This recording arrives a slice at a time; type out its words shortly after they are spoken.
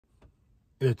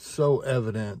it's so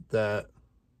evident that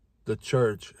the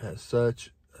church has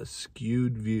such a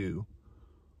skewed view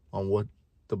on what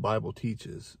the Bible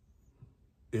teaches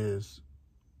is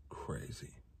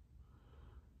crazy.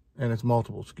 And it's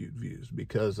multiple skewed views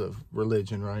because of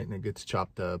religion, right? And it gets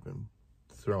chopped up and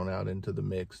thrown out into the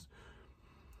mix.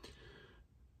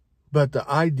 But the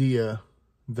idea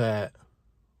that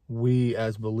we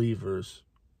as believers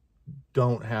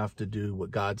don't have to do what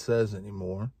God says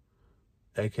anymore,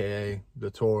 aka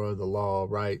the Torah, the law,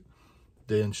 right?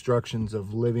 The instructions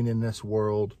of living in this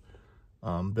world,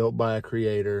 built by a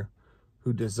creator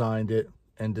who designed it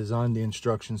and designed the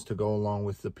instructions to go along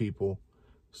with the people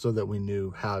so that we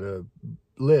knew how to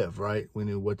live, right? We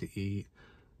knew what to eat,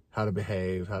 how to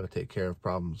behave, how to take care of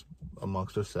problems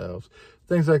amongst ourselves,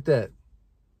 things like that.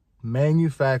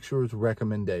 Manufacturers'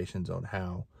 recommendations on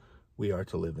how we are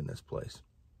to live in this place.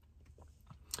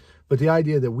 But the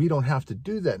idea that we don't have to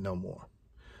do that no more,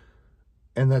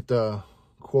 and that the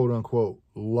quote-unquote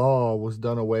law was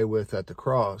done away with at the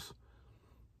cross,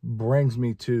 brings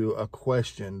me to a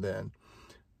question then.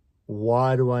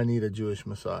 Why do I need a Jewish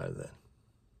Messiah then?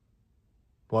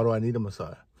 Why do I need a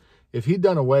Messiah? If he'd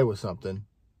done away with something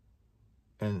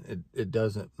and it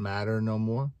doesn't matter no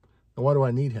more, then why do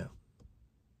I need him?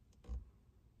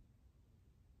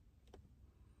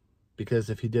 Because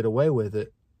if he did away with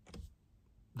it,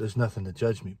 there's nothing to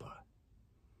judge me by.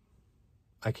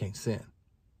 I can't sin.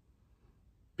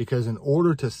 Because in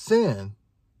order to sin,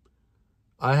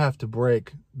 I have to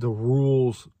break the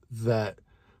rules that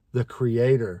the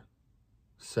Creator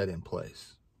set in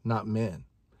place, not men.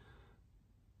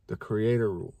 The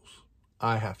Creator rules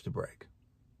I have to break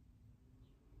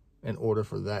in order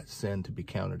for that sin to be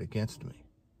counted against me.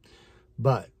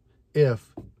 But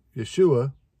if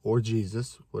Yeshua or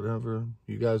Jesus, whatever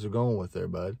you guys are going with there,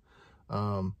 bud,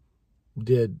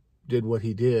 did what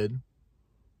he did,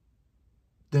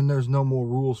 then there's no more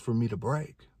rules for me to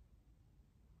break.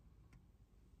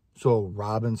 So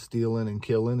robbing, stealing, and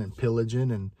killing, and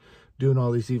pillaging, and doing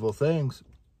all these evil things,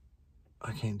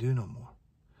 I can't do no more.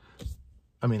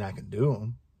 I mean, I can do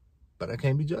them, but I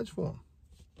can't be judged for them.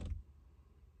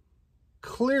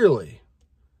 Clearly,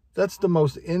 that's the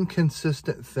most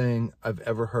inconsistent thing I've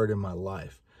ever heard in my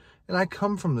life. And I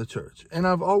come from the church, and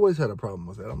I've always had a problem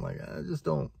with it. I'm like, I just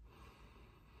don't.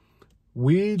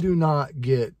 We do not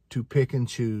get to pick and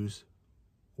choose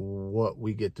what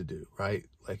we get to do, right?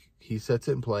 Like, he sets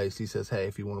it in place. He says, hey,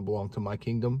 if you want to belong to my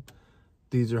kingdom,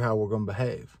 these are how we're going to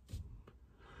behave.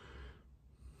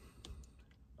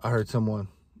 I heard someone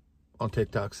on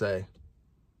TikTok say,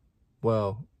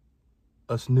 well,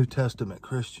 us New Testament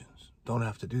Christians don't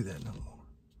have to do that no more.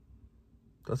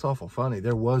 That's awful funny.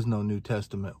 There was no New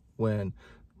Testament when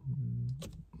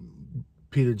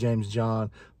Peter, James,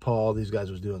 John, Paul, these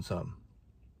guys was doing something.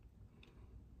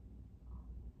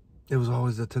 It was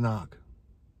always the Tanakh.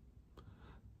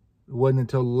 It wasn't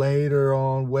until later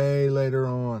on, way later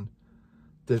on,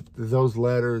 that those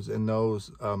letters and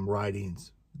those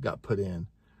writings got put in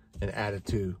and added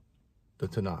to the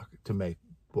Tanakh to make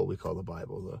what we call the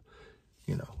Bible, the,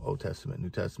 Old Testament, New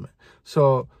Testament.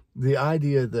 So the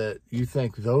idea that you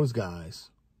think those guys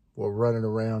were running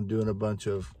around doing a bunch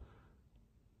of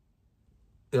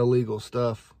illegal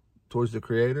stuff towards the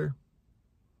Creator,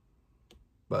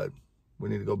 but we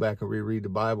need to go back and reread the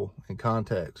Bible in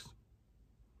context.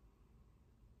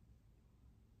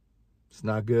 It's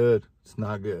not good. It's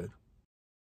not good.